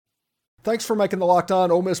Thanks for making the Locked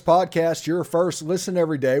On Ole Miss podcast your first listen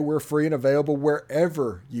every day. We're free and available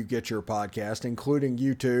wherever you get your podcast, including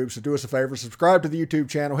YouTube. So do us a favor, subscribe to the YouTube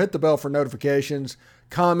channel, hit the bell for notifications,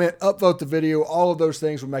 comment, upvote the video. All of those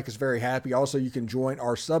things would make us very happy. Also, you can join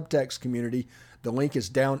our subtext community. The link is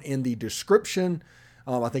down in the description.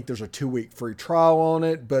 I think there's a 2-week free trial on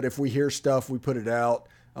it, but if we hear stuff, we put it out.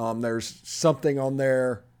 There's something on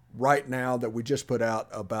there right now that we just put out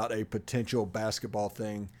about a potential basketball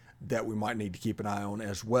thing that we might need to keep an eye on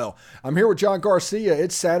as well. I'm here with John Garcia.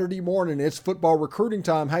 It's Saturday morning. It's football recruiting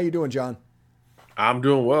time. How you doing, John? I'm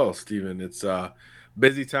doing well, Steven. It's a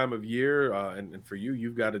busy time of year, and for you,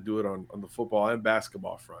 you've got to do it on the football and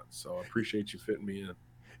basketball front. So I appreciate you fitting me in.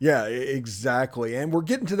 Yeah, exactly. And we're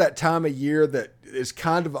getting to that time of year that is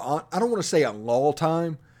kind of, I don't want to say a lull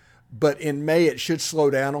time, but in May it should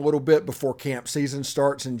slow down a little bit before camp season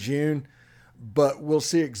starts in June. But we'll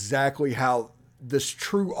see exactly how this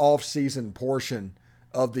true off-season portion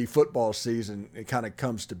of the football season it kind of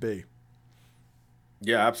comes to be.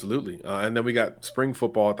 Yeah, absolutely. And then we got spring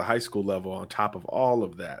football at the high school level on top of all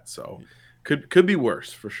of that. So could be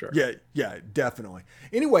worse for sure. Yeah, definitely.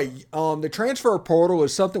 Anyway, the transfer portal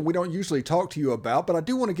is something we don't usually talk to you about, but I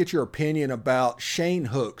do want to get your opinion about Shane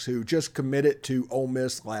Hooks, who just committed to Ole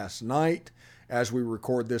Miss last night as we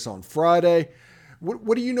record this on Friday.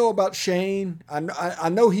 What do you know about Shane? I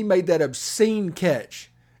know he made that obscene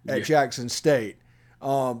catch at Jackson State,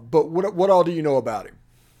 but what all do you know about him?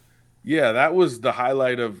 Yeah, that was the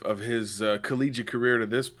highlight of his collegiate career to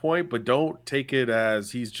this point, but don't take it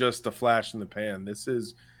as he's just a flash in the pan. This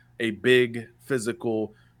is a big,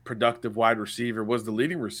 physical, productive wide receiver, was the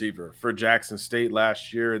leading receiver for Jackson State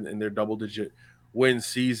last year in their double-digit win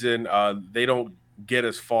season. They don't get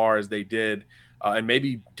as far as they did. And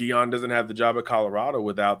maybe Dion doesn't have the job at Colorado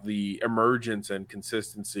without the emergence and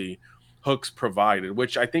consistency Hooks provided,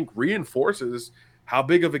 which I think reinforces how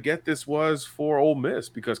big of a get this was for Ole Miss,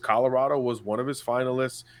 because Colorado was one of his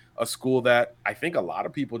finalists, a school that I think a lot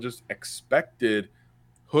of people just expected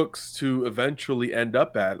Hooks to eventually end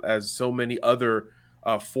up at, as so many other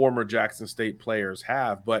former Jackson State players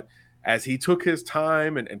have. But as he took his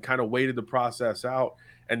time and kind of waited the process out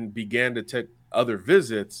and began to take other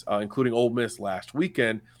visits, including Ole Miss last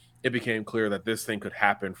weekend, it became clear that this thing could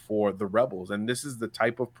happen for the Rebels. And this is the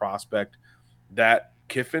type of prospect that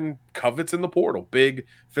Kiffin covets in the portal. Big,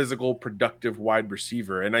 physical, productive wide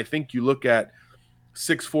receiver. And I think you look at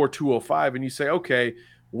 6'4", 205 and you say, okay,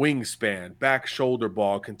 wingspan, back shoulder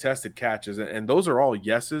ball, contested catches, and those are all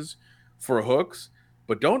yeses for Hooks,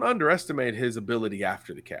 but don't underestimate his ability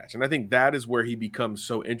after the catch. And I think that is where he becomes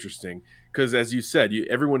so interesting, because as you said,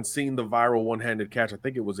 everyone's seen the viral one-handed catch. I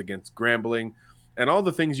think it was against Grambling, and all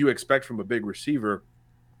the things you expect from a big receiver.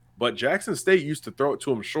 But Jackson State used to throw it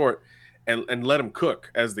to him short and let him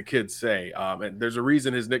cook, as the kids say. And there's a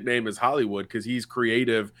reason his nickname is Hollywood, because he's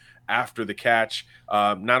creative after the catch,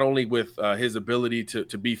 not only with his ability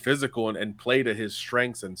to be physical and play to his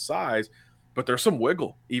strengths and size, but there's some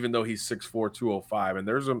wiggle, even though he's 6'4", 205. And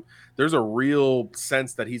there's a real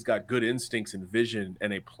sense that he's got good instincts and vision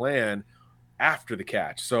and a plan after the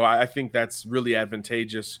catch. So I think that's really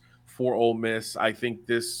advantageous for Ole Miss. I think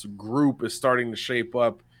this group is starting to shape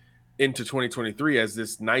up into 2023 as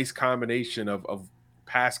this nice combination of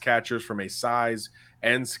pass catchers from a size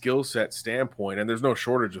and skill set standpoint. And there's no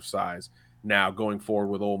shortage of size now going forward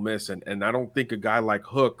with Ole Miss. And I don't think a guy like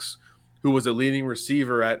Hooks, who was a leading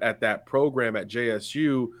receiver at that program at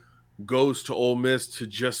JSU, goes to Ole Miss to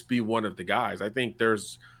just be one of the guys. I think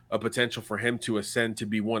there's a potential for him to ascend to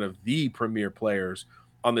be one of the premier players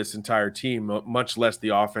on this entire team, much less the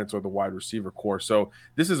offense or the wide receiver core. So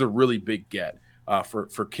this is a really big get.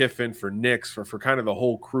 For Kiffin, for Nix, for kind of the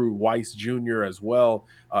whole crew, Weiss Jr. as well,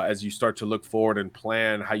 as you start to look forward and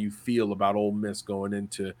plan how you feel about Ole Miss going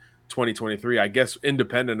into 2023, I guess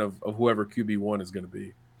independent of whoever QB1 is going to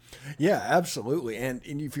be. Yeah, absolutely. And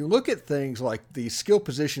if you look at things like the skill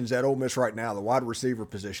positions at Ole Miss right now, the wide receiver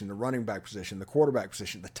position, the running back position, the quarterback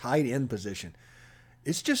position, the tight end position,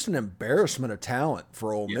 it's just an embarrassment of talent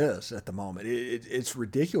for Ole Miss at the moment. It's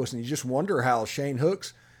ridiculous. And you just wonder how Shane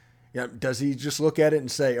Hooks, does he just look at it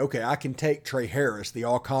and say, okay, I can take Trey Harris, the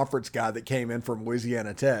all-conference guy that came in from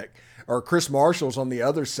Louisiana Tech, or Chris Marshall's on the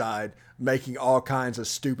other side making all kinds of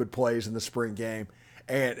stupid plays in the spring game.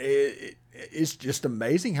 And it's just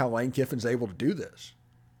amazing how Lane Kiffin's able to do this.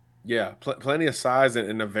 Yeah, plenty of size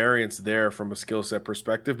and a variance there from a skill set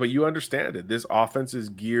perspective, but you understand it. This offense is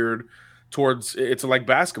geared towards, it's like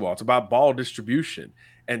basketball. It's about ball distribution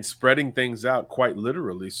and spreading things out quite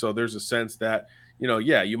literally. So there's a sense that,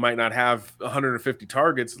 you might not have 150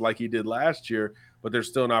 targets like he did last year, but there's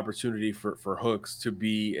still an opportunity for Hooks to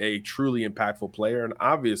be a truly impactful player. And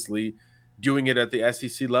obviously, doing it at the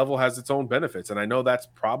SEC level has its own benefits. And I know that's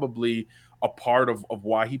probably a part of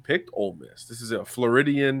why he picked Ole Miss. This is a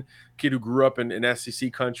Floridian kid who grew up in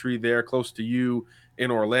SEC country there, close to you in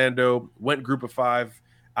Orlando, went Group of 5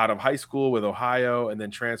 out of high school with Ohio, and then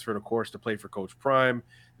transferred, of course, to play for Coach Prime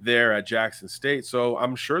there at Jackson State. So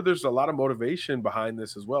I'm sure there's a lot of motivation behind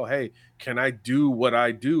this as well. Hey, can I do what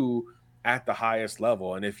I do at the highest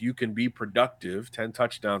level? And if you can be productive, 10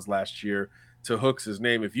 touchdowns last year to Hooks'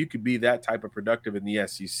 name, if you could be that type of productive in the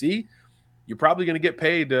SEC, you're probably going to get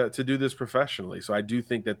paid to do this professionally. So I do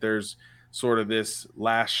think that there's sort of this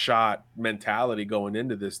last shot mentality going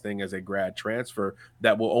into this thing as a grad transfer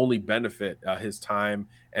that will only benefit his time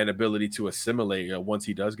and ability to assimilate once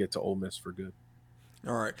he does get to Ole Miss for good.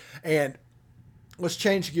 All right. And let's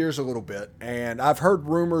change gears a little bit. And I've heard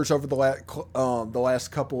rumors over the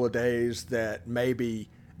last couple of days that maybe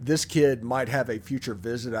this kid might have a future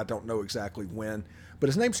visit. I don't know exactly when, but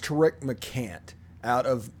his name's Tariq McCant.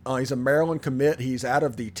 He's a Maryland commit. He's out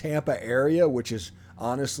of the Tampa area, which is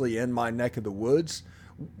honestly in my neck of the woods.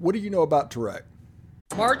 What do you know about Tariq?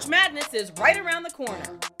 March Madness is right around the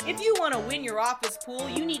corner. If you want to win your office pool,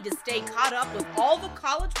 you need to stay caught up with all the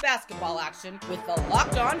college basketball action with the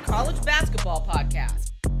Locked On College Basketball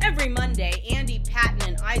Podcast. Every Monday, Andy Patton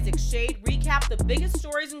and Isaac Shade recap the biggest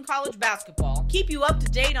stories in college basketball, keep you up to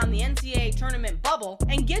date on the NCAA tournament bubble,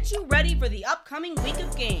 and get you ready for the upcoming week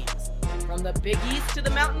of games. From the Big East to the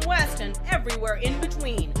Mountain West and everywhere in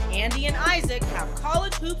between, Andy and Isaac have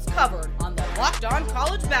college hoops covered on the Locked On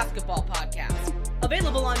College Basketball Podcast.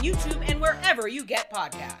 Available on YouTube and wherever you get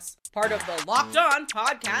podcasts. Part of the Locked On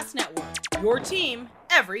Podcast Network. Your team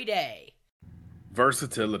every day.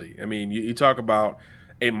 Versatility. I mean, you talk about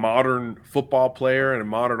a modern football player and a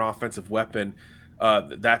modern offensive weapon.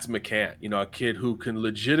 That's McCant. A kid who can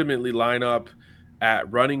legitimately line up at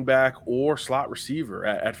running back or slot receiver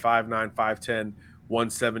at 5'9", 5'10",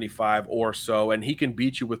 175 or so. And he can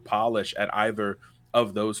beat you with polish at either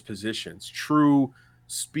of those positions. True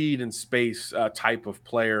speed and space type of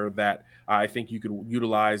player that I think you could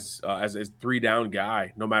utilize as a 3-down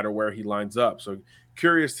guy, no matter where he lines up. So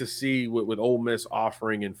curious to see with Ole Miss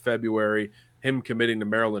offering in February, him committing to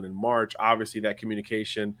Maryland in March. Obviously, that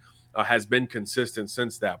communication has been consistent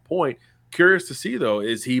since that point. Curious to see, though,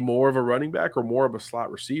 is he more of a running back or more of a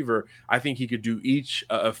slot receiver? I think he could do each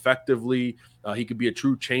effectively. He could be a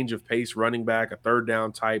true change of pace running back, a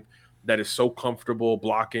 3rd-down type that is so comfortable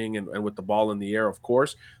blocking and with the ball in the air, of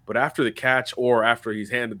course. But after the catch or after he's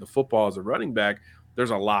handed the football as a running back, there's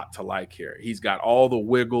a lot to like here. He's got all the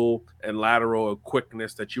wiggle and lateral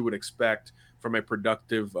quickness that you would expect from a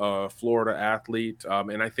productive Florida athlete.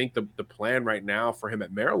 And I think the plan right now for him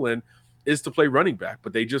at Maryland is to play running back,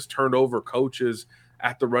 but they just turned over coaches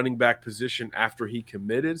at the running back position after he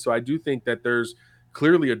committed. So I do think that there's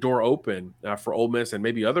clearly a door open for Ole Miss and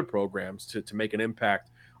maybe other programs to make an impact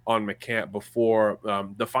on McCant before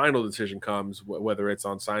the final decision comes, whether it's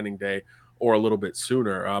on signing day or a little bit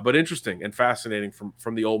sooner. But interesting and fascinating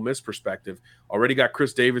from the Ole Miss perspective. Already got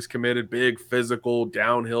Chris Davis committed, big physical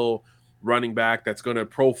downhill running back that's going to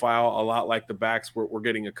profile a lot like the backs we're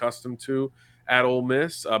getting accustomed to at Ole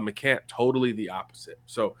Miss. McCant, totally the opposite.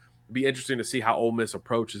 So it'd be interesting to see how Ole Miss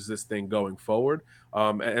approaches this thing going forward.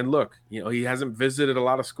 And look, he hasn't visited a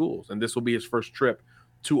lot of schools, and this will be his first trip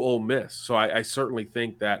to Ole Miss. So I certainly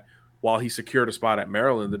think that while he secured a spot at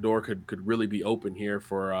Maryland, the door could really be open here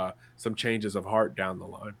for some changes of heart down the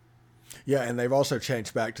line. Yeah, and they've also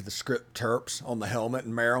changed back to the script Terps on the helmet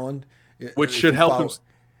in Maryland. Which should help him.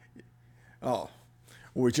 Oh,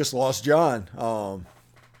 we just lost John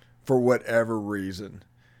for whatever reason.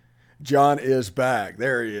 John is back.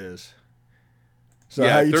 There he is. So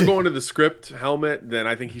yeah, if they're going to the script helmet, then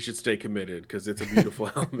I think he should stay committed because it's a beautiful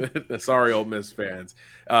helmet. Sorry, Ole Miss fans.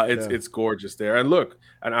 It's gorgeous there. And look,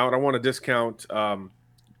 and I don't want to discount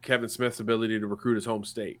Kevin Smith's ability to recruit his home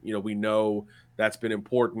state. We know that's been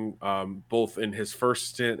important both in his first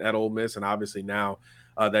stint at Ole Miss and obviously now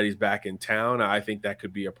that he's back in town. I think that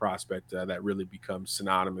could be a prospect that really becomes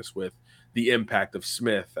synonymous with the impact of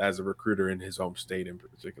Smith as a recruiter in his home state in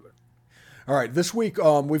particular. All right, this week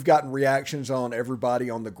we've gotten reactions on everybody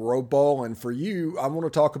on the Grove Bowl, and for you, I want to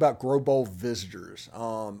talk about Grove Bowl visitors,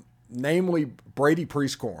 namely Brady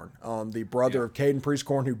Prieskorn, the brother of Caden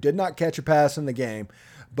Prieskorn, who did not catch a pass in the game,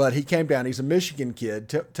 but he came down. He's a Michigan kid.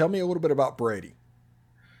 Tell me a little bit about Brady.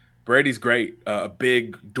 Brady's great. A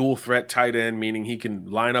big dual threat tight end, meaning he can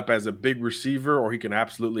line up as a big receiver or he can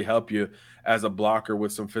absolutely help you as a blocker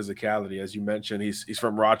with some physicality. As you mentioned, he's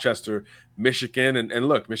from Rochester, Michigan. And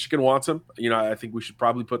look, Michigan wants him. I think we should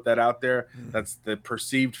probably put that out there. That's the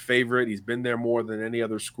perceived favorite. He's been there more than any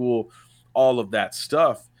other school, all of that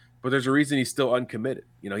stuff. But there's a reason he's still uncommitted.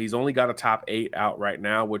 He's only got a top 8 out right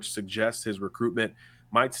now, which suggests his recruitment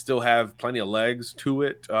might still have plenty of legs to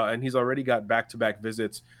it. And he's already got back-to-back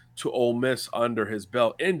visits to Ole Miss under his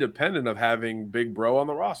belt, independent of having Big Bro on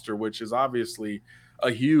the roster, which is obviously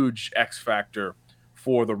a huge X factor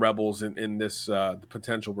for the Rebels in this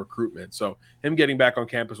potential recruitment. So him getting back on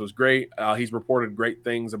campus was great. He's reported great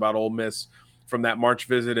things about Ole Miss from that March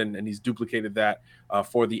visit, and he's duplicated that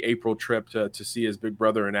for the April trip to see his big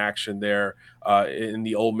brother in action there in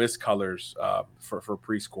the Ole Miss colors for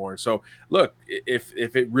pre-scoring. So look, if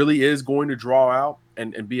it really is going to draw out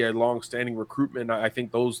and be a long-standing recruitment, I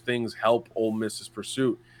think those things help Ole Miss's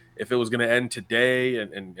pursuit. If it was going to end today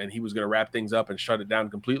and he was going to wrap things up and shut it down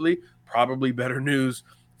completely, probably better news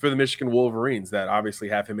for the Michigan Wolverines that obviously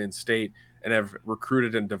have him in state and have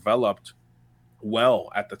recruited and developed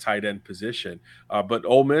well at the tight end position. But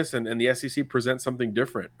Ole Miss and the SEC present something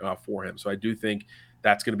different for him. So I do think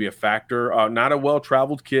that's going to be a factor. Not a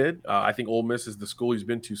well-traveled kid. I think Ole Miss is the school he's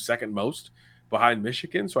been to second most behind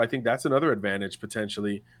Michigan. So I think that's another advantage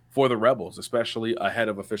potentially for the Rebels, especially ahead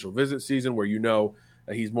of official visit season where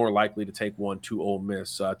he's more likely to take one to Ole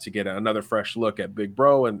Miss to get another fresh look at Big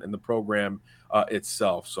Bro and the program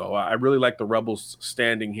itself. So I really like the Rebels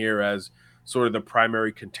standing here as sort of the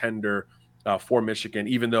primary contender for Michigan,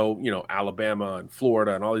 even though, Alabama and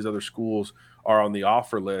Florida and all these other schools are on the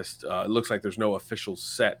offer list. It looks like there's no official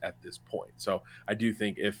set at this point. So I do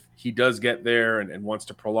think if he does get there and wants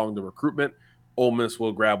to prolong the recruitment, Ole Miss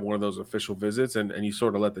will grab one of those official visits and you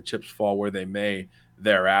sort of let the chips fall where they may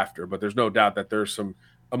thereafter. But there's no doubt that there's some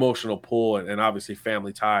emotional pull and obviously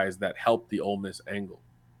family ties that help the Ole Miss angle.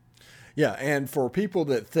 Yeah, and for people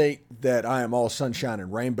that think that I am all sunshine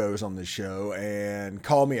and rainbows on this show and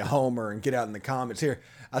call me a homer and get out in the comments here,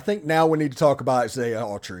 I think now we need to talk about Isaiah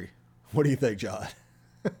Autry. What do you think, John?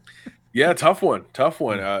 Yeah, tough one.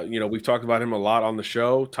 We've talked about him a lot on the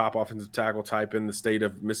show, top offensive tackle type in the state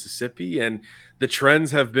of Mississippi, and the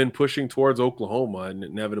trends have been pushing towards Oklahoma, and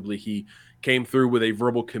inevitably he came through with a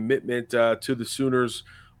verbal commitment to the Sooners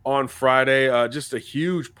on Friday. Just a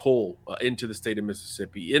huge pull into the state of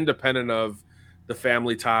Mississippi, independent of the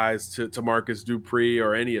family ties to Marcus Dupree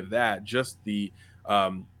or any of that. Just the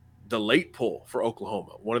late pull for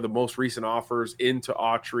Oklahoma. One of the most recent offers into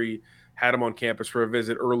Autry, had him on campus for a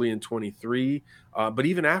visit early in 23. But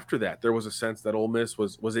even after that, there was a sense that Ole Miss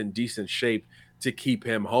was in decent shape to keep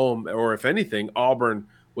him home. Or if anything, Auburn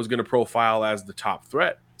was going to profile as the top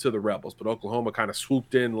threat to the Rebels. But Oklahoma kind of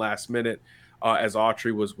swooped in last minute as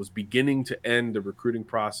Autry was beginning to end the recruiting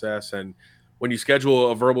process. And when you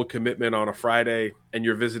schedule a verbal commitment on a Friday and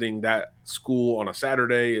you're visiting that school on a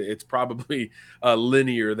Saturday, it's probably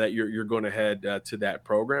linear that you're going to head to that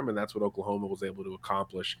program. And that's what Oklahoma was able to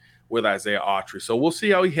accomplish with Isaiah Autry. So we'll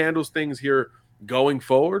see how he handles things here going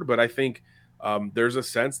forward. But I think there's a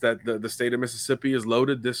sense that the state of Mississippi is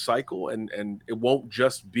loaded this cycle, and it won't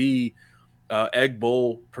just be Egg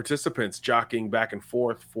Bowl participants jockeying back and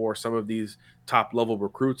forth for some of these top-level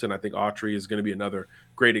recruits, and I think Autry is going to be another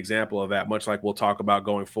great example of that, much like we'll talk about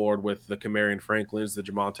going forward with the Kamarion Franklins, the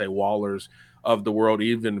Jamonte Wallers of the world,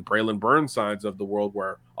 even Braylon Burnsides of the world,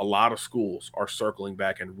 where a lot of schools are circling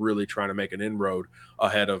back and really trying to make an inroad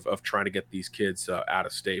ahead of trying to get these kids out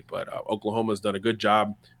of state. But Oklahoma's done a good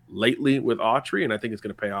job lately with Autry, and I think it's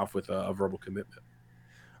going to pay off with a verbal commitment.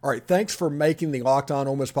 All right, thanks for making the Locked On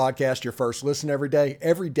Ole Miss podcast your first listen every day.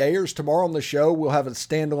 Every dayers, tomorrow on the show, we'll have a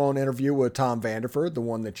standalone interview with Tom Vanderford, the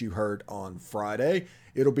one that you heard on Friday.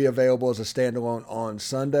 It'll be available as a standalone on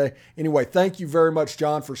Sunday. Anyway, thank you very much,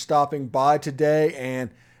 John, for stopping by today. And,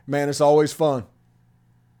 man, it's always fun.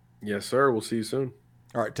 Yes, sir. We'll see you soon.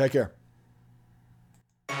 All right, take care.